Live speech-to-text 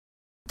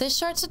This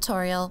short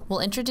tutorial will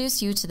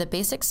introduce you to the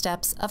basic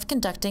steps of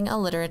conducting a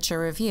literature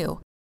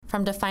review,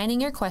 from defining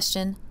your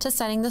question to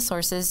citing the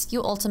sources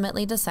you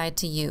ultimately decide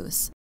to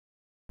use.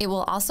 It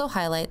will also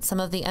highlight some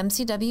of the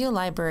MCW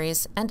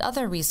libraries and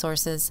other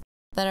resources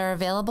that are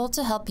available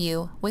to help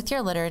you with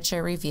your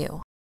literature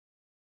review.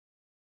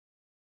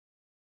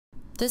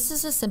 This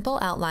is a simple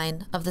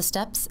outline of the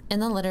steps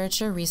in the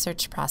literature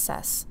research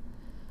process.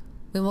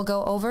 We will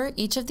go over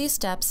each of these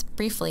steps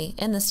briefly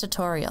in this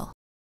tutorial.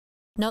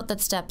 Note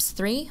that steps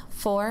 3,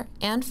 4,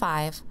 and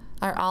 5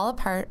 are all a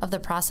part of the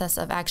process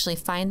of actually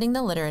finding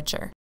the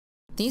literature.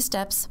 These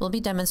steps will be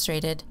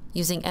demonstrated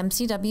using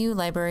MCW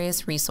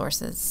Libraries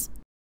resources.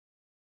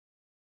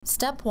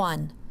 Step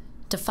 1.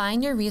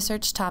 Define your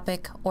research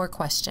topic or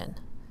question.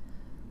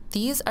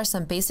 These are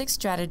some basic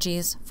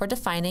strategies for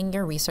defining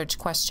your research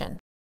question.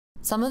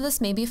 Some of this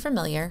may be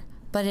familiar,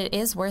 but it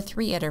is worth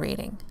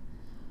reiterating.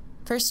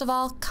 First of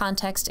all,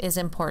 context is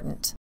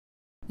important.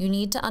 You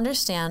need to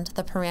understand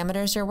the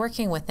parameters you're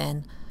working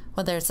within,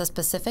 whether it's a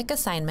specific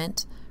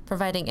assignment,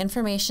 providing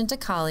information to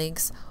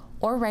colleagues,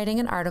 or writing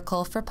an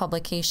article for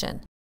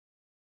publication.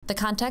 The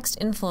context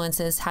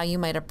influences how you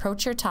might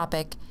approach your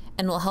topic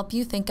and will help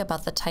you think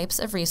about the types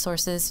of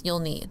resources you'll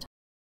need.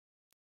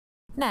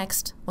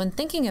 Next, when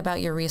thinking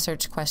about your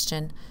research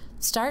question,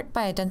 start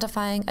by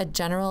identifying a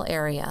general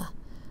area.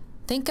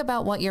 Think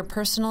about what you're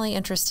personally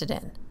interested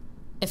in.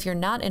 If you're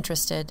not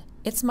interested,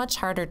 it's much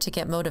harder to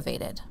get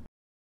motivated.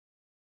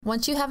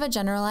 Once you have a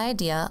general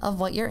idea of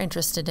what you're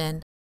interested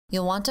in,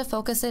 you'll want to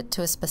focus it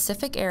to a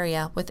specific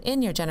area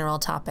within your general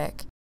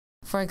topic.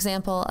 For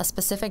example, a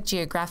specific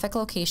geographic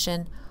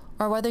location,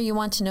 or whether you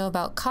want to know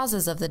about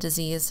causes of the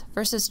disease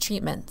versus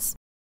treatments.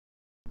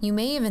 You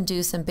may even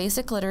do some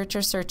basic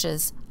literature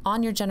searches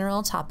on your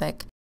general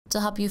topic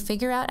to help you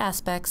figure out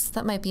aspects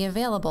that might be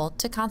available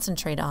to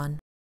concentrate on.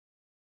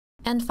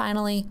 And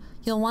finally,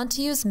 you'll want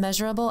to use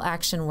measurable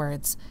action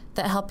words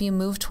that help you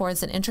move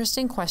towards an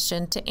interesting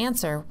question to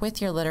answer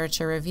with your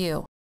literature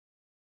review.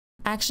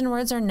 Action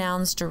words are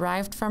nouns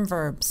derived from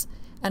verbs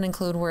and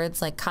include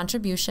words like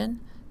contribution,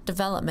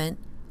 development,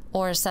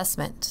 or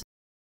assessment.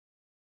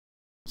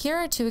 Here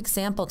are 2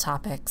 example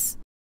topics.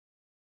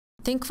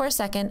 Think for a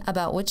second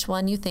about which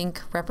one you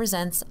think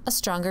represents a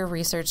stronger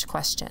research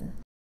question.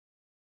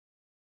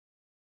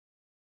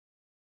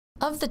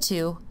 Of the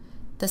 2,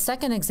 the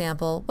second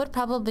example would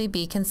probably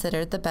be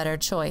considered the better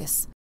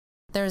choice.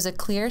 There is a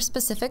clear,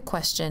 specific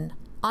question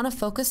on a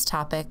focused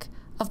topic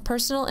of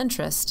personal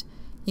interest,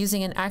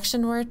 using an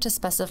action word to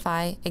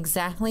specify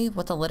exactly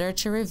what the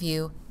literature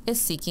review is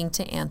seeking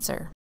to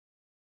answer.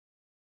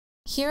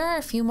 Here are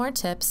a few more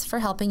tips for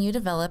helping you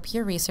develop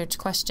your research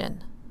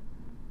question.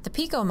 The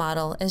PICO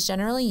model is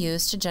generally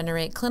used to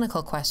generate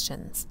clinical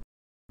questions,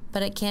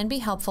 but it can be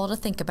helpful to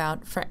think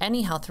about for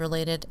any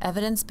health-related,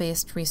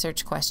 evidence-based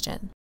research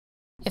question.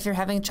 If you're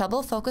having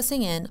trouble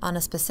focusing in on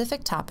a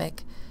specific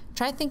topic,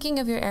 try thinking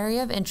of your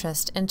area of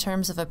interest in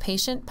terms of a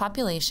patient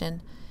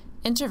population,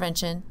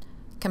 intervention,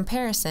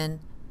 comparison,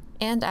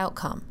 and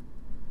outcome.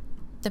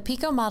 The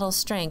PICO model's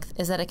strength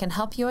is that it can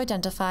help you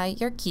identify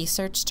your key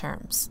search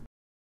terms.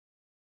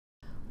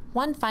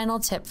 One final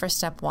tip for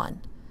step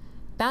 1.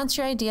 Bounce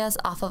your ideas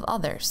off of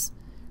others.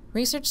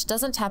 Research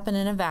doesn't happen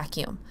in a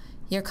vacuum.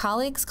 Your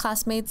colleagues,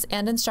 classmates,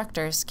 and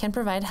instructors can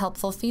provide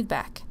helpful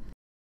feedback.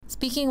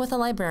 Speaking with a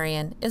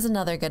librarian is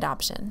another good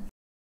option.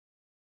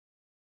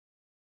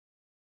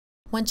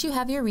 Once you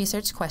have your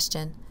research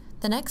question,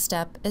 the next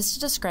step is to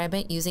describe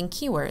it using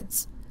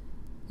keywords.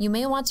 You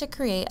may want to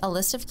create a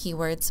list of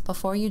keywords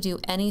before you do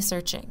any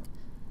searching.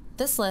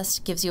 This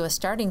list gives you a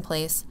starting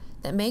place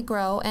that may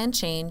grow and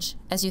change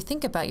as you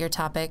think about your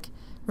topic,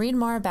 read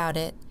more about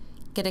it,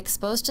 get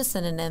exposed to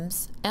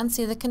synonyms, and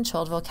see the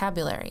controlled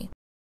vocabulary.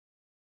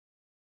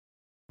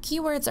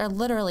 Keywords are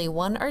literally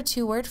 1 or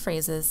 2 word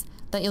phrases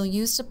that you'll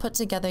use to put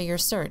together your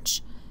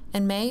search,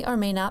 and may or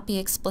may not be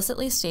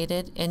explicitly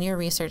stated in your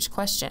research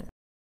question.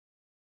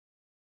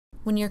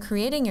 When you're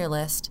creating your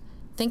list,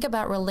 think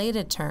about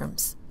related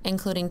terms,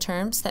 including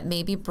terms that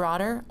may be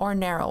broader or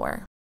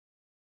narrower.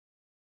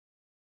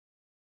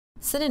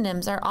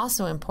 Synonyms are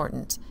also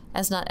important,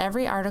 as not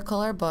every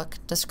article or book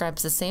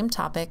describes the same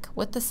topic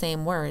with the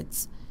same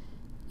words.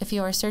 If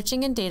you are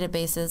searching in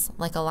databases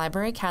like a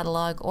library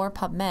catalog or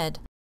PubMed,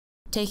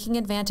 taking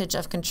advantage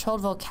of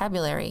controlled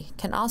vocabulary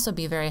can also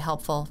be very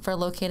helpful for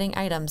locating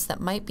items that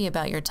might be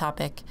about your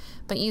topic,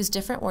 but use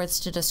different words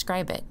to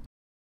describe it.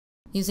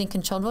 Using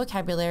controlled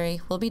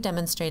vocabulary will be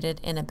demonstrated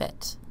in a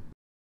bit.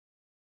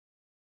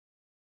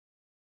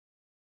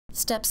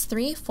 Steps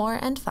 3, 4,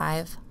 and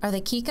 5 are the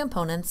key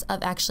components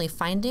of actually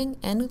finding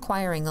and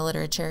acquiring the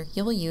literature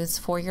you will use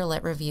for your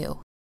lit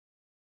review.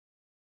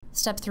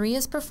 Step 3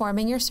 is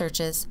performing your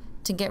searches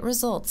to get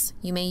results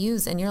you may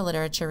use in your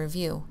literature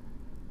review.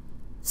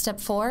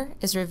 Step 4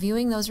 is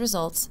reviewing those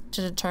results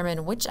to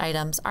determine which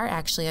items are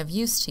actually of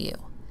use to you.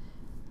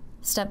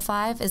 Step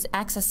 5 is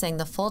accessing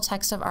the full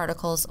text of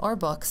articles or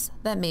books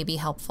that may be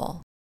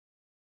helpful.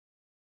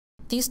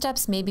 These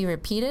steps may be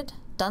repeated,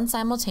 done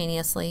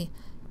simultaneously,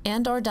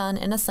 and/or done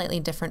in a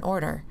slightly different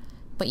order,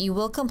 but you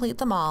will complete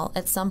them all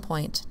at some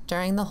point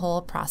during the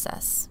whole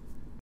process.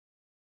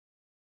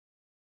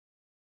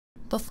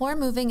 Before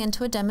moving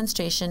into a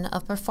demonstration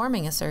of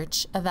performing a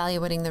search,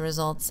 evaluating the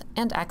results,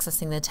 and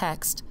accessing the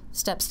text,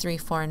 steps 3,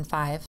 4, and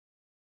 5,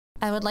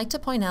 I would like to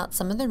point out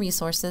some of the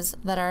resources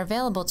that are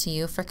available to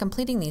you for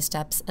completing these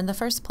steps in the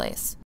first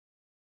place.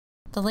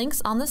 The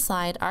links on the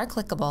slide are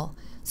clickable,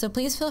 so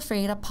please feel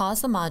free to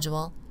pause the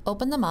module,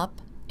 open them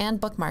up, and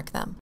bookmark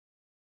them.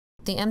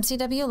 The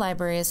MCW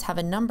Libraries have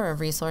a number of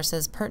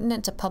resources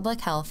pertinent to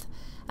public health,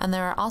 and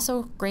there are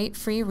also great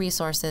free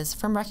resources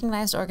from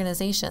recognized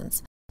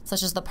organizations,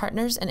 such as the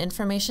Partners in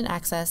Information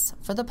Access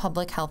for the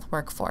Public Health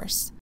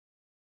Workforce.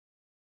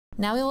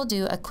 Now we will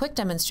do a quick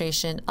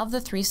demonstration of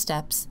the 3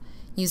 steps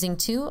using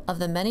 2 of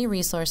the many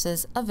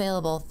resources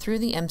available through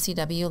the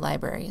MCW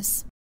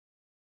Libraries.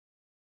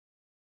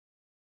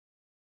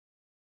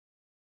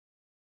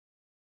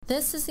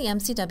 This is the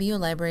MCW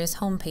Libraries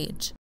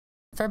homepage.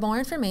 For more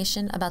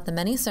information about the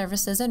many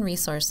services and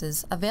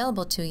resources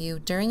available to you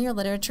during your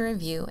literature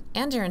review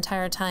and your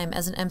entire time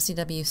as an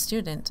MCW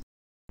student,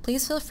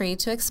 please feel free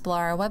to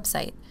explore our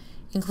website,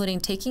 including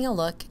taking a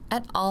look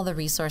at all the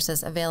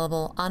resources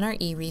available on our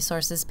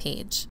e-resources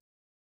page.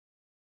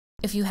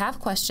 If you have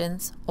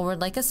questions or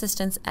would like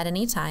assistance at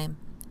any time,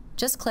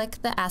 just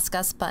click the Ask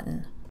Us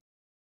button.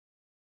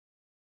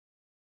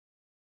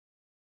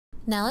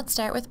 Now let's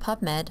start with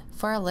PubMed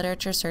for our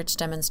literature search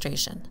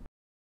demonstration.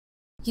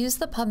 Use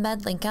the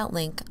PubMed linkout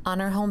link on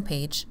our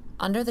homepage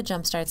under the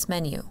Jumpstarts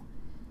menu.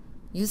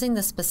 Using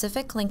the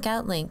specific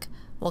linkout link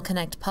will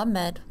connect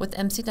PubMed with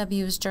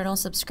MCW's journal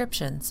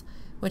subscriptions,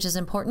 which is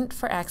important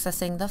for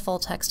accessing the full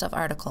text of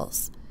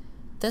articles.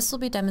 This will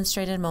be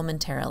demonstrated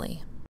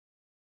momentarily.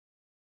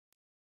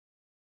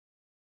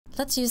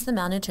 Let's use the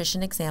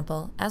malnutrition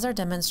example as our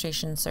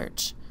demonstration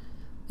search.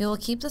 We will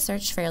keep the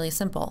search fairly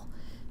simple.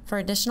 For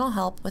additional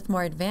help with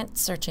more advanced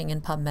searching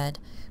in PubMed,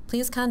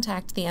 please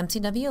contact the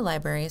MCW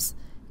Libraries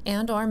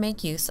and/or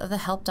make use of the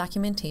help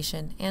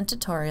documentation and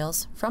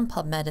tutorials from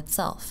PubMed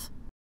itself.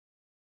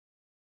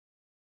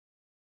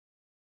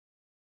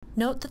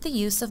 Note that the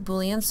use of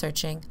Boolean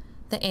searching,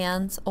 the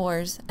ands,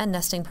 ors, and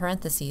nesting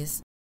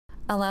parentheses,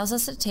 allows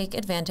us to take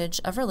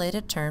advantage of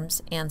related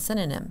terms and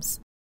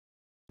synonyms.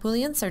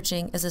 Boolean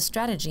searching is a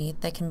strategy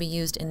that can be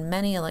used in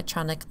many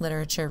electronic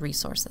literature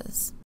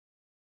resources.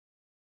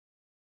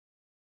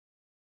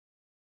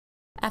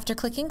 After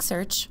clicking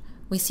Search,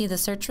 we see the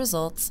search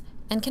results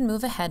and can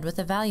move ahead with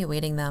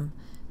evaluating them,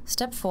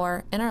 step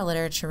 4 in our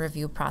literature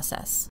review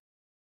process.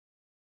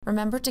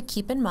 Remember to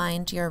keep in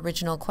mind your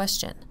original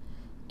question.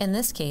 In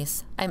this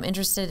case, I'm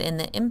interested in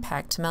the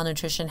impact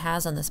malnutrition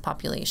has on this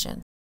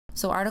population,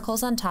 so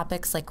articles on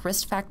topics like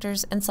risk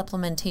factors and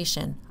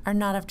supplementation are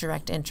not of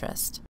direct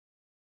interest.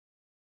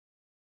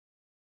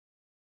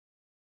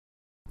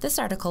 This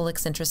article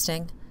looks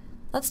interesting.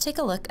 Let's take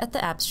a look at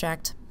the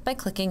abstract by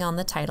clicking on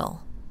the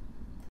title.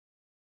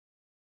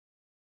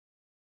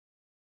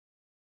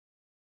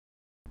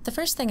 The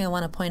first thing I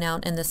want to point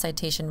out in this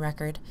citation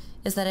record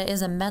is that it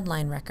is a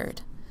Medline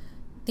record.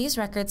 These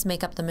records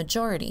make up the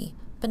majority,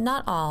 but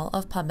not all,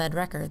 of PubMed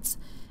records,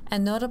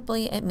 and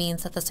notably it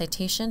means that the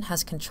citation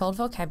has controlled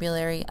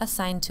vocabulary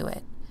assigned to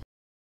it.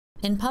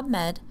 In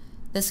PubMed,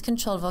 this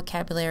controlled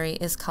vocabulary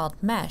is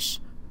called MESH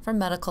for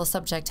medical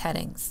subject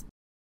headings.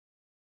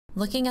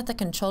 Looking at the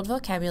controlled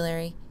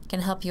vocabulary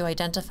can help you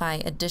identify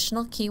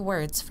additional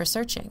keywords for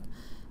searching,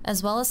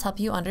 as well as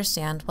help you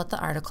understand what the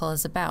article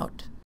is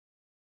about.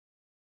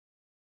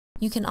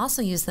 You can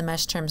also use the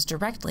MESH terms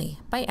directly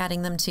by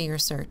adding them to your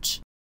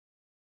search.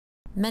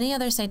 Many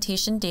other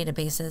citation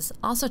databases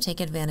also take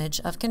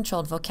advantage of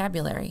controlled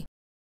vocabulary,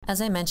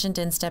 as I mentioned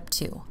in Step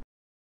 2.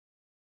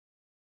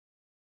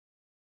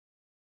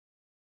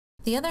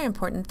 The other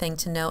important thing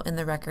to note in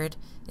the record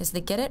is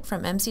the Get It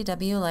from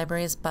MCW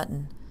Libraries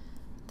button.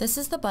 This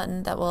is the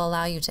button that will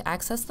allow you to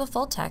access the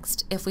full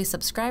text if we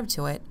subscribe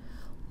to it,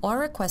 or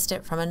request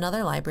it from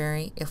another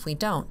library if we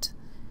don't.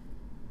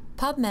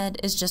 PubMed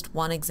is just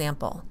one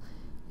example.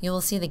 You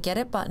will see the Get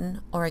It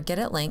button or a Get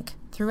It link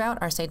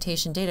throughout our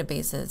citation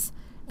databases,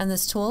 and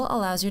this tool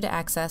allows you to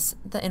access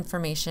the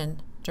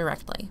information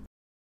directly.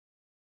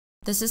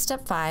 This is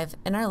Step 5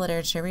 in our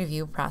literature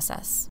review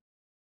process.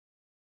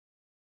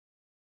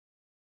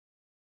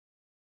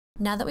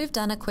 Now that we've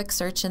done a quick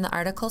search in the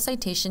article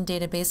citation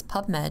database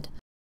PubMed,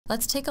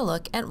 let's take a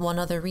look at one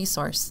other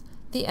resource,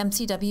 the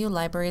MCW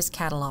Libraries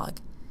catalog.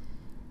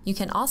 You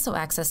can also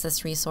access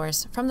this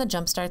resource from the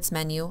Jumpstarts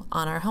menu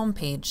on our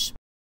homepage.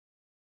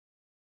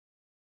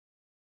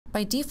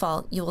 By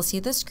default, you will see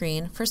the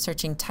screen for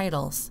searching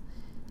titles.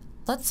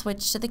 Let's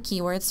switch to the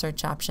keyword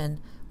search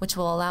option, which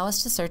will allow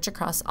us to search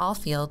across all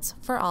fields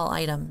for all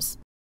items.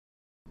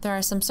 There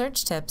are some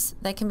search tips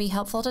that can be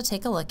helpful to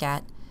take a look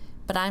at,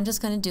 but I'm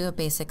just going to do a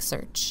basic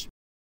search.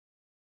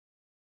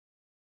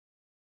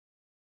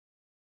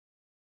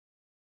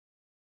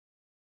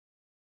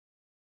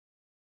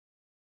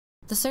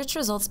 The search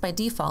results by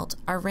default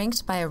are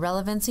ranked by a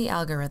relevancy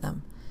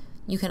algorithm.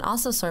 You can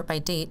also sort by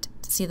date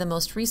to see the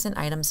most recent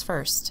items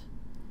first.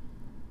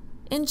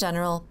 In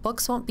general,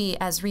 books won't be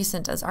as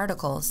recent as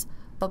articles,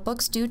 but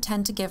books do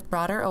tend to give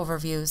broader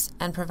overviews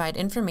and provide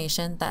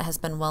information that has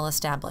been well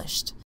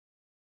established.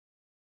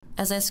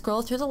 As I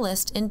scroll through the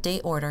list in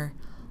date order,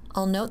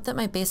 I'll note that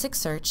my basic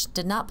search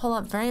did not pull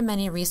up very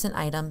many recent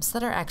items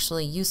that are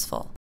actually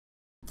useful.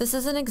 This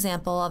is an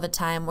example of a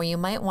time where you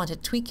might want to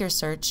tweak your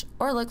search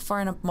or look for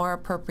a more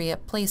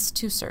appropriate place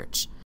to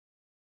search.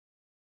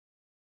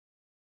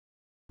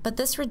 But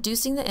this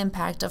Reducing the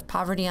Impact of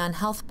Poverty on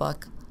Health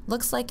book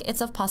looks like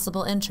it's of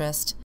possible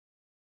interest,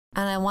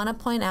 and I want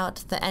to point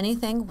out that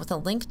anything with a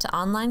link to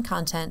online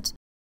content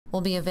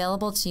will be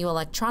available to you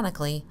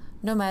electronically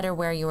no matter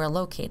where you are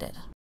located.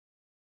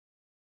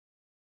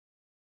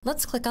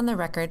 Let's click on the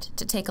record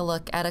to take a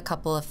look at a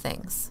couple of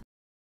things.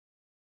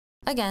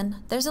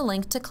 Again, there's a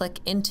link to click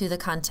into the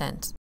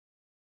content.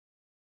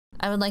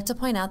 I would like to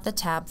point out the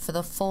tab for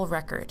the full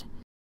record.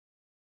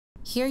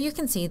 Here you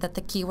can see that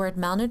the keyword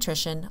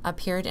malnutrition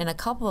appeared in a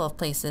couple of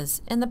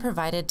places in the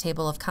provided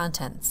table of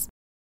contents.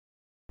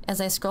 As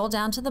I scroll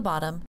down to the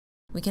bottom,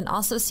 we can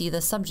also see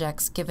the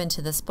subjects given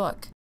to this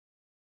book.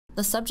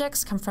 The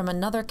subjects come from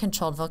another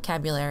controlled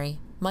vocabulary,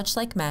 much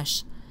like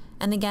MESH,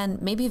 and again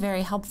may be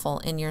very helpful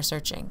in your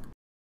searching.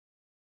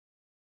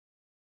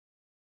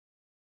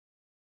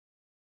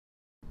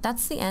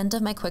 That's the end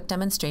of my quick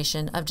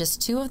demonstration of just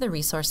two of the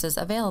resources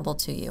available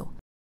to you.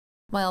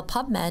 While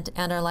PubMed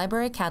and our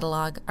library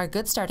catalog are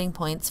good starting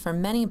points for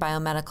many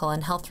biomedical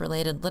and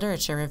health-related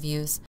literature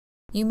reviews,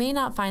 you may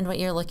not find what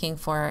you're looking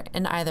for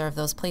in either of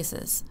those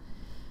places.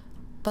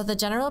 But the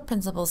general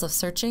principles of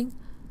searching,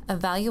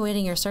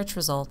 evaluating your search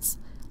results,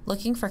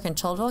 looking for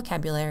controlled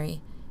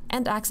vocabulary,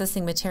 and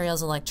accessing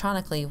materials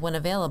electronically when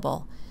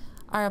available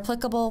are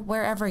applicable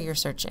wherever you're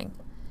searching.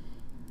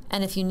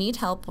 And if you need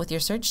help with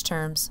your search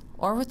terms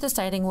or with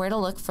deciding where to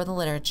look for the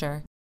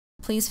literature,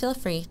 please feel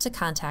free to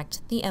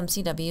contact the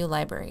MCW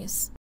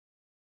Libraries.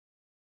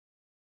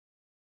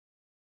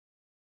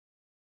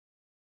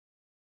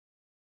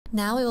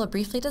 Now we will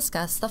briefly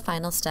discuss the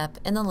final step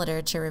in the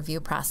literature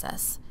review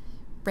process,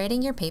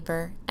 rating your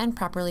paper and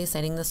properly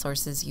citing the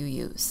sources you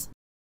use.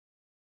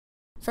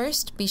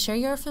 First, be sure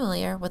you are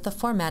familiar with the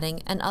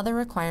formatting and other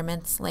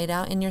requirements laid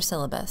out in your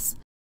syllabus.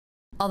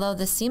 Although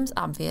this seems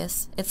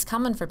obvious, it's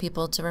common for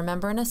people to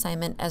remember an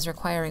assignment as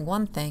requiring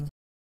one thing,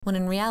 when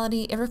in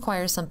reality it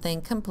requires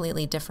something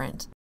completely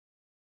different.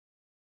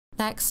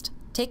 Next,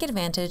 take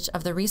advantage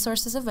of the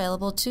resources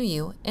available to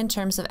you in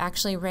terms of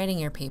actually writing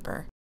your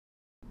paper.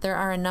 There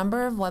are a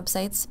number of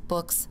websites,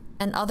 books,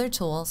 and other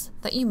tools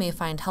that you may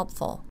find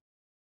helpful.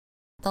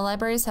 The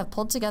libraries have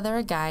pulled together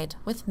a guide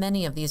with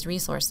many of these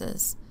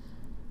resources.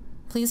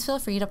 Please feel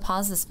free to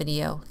pause this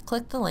video,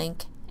 click the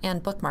link,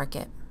 and bookmark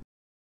it.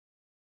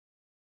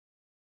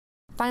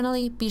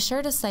 Finally, be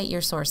sure to cite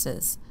your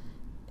sources.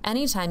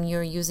 Anytime you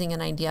are using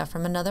an idea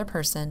from another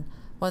person,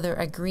 whether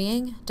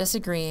agreeing,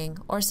 disagreeing,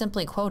 or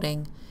simply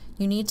quoting,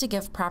 you need to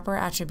give proper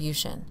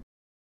attribution.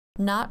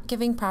 Not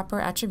giving proper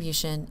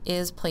attribution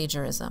is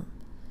plagiarism.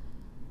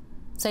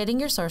 Citing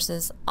your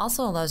sources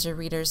also allows your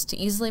readers to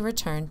easily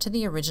return to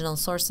the original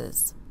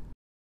sources.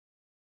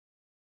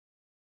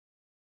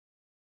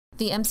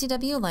 The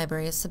MCW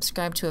Libraries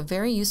subscribe to a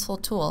very useful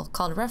tool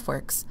called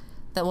RefWorks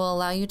that will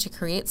allow you to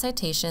create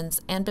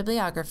citations and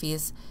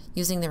bibliographies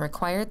using the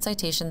required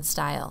citation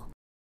style.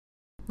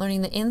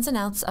 Learning the ins and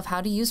outs of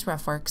how to use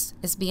RefWorks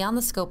is beyond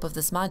the scope of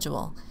this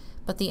module,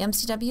 but the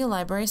MCW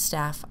Library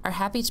staff are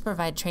happy to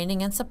provide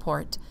training and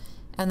support,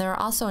 and there are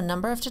also a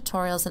number of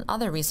tutorials and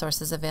other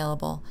resources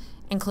available,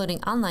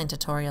 including online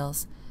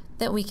tutorials,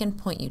 that we can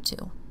point you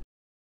to.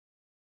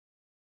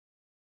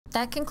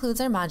 That concludes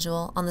our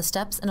module on the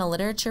steps in a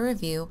literature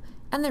review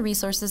and the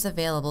resources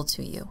available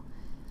to you.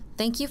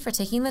 Thank you for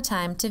taking the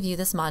time to view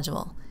this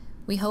module.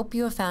 We hope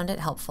you have found it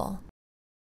helpful.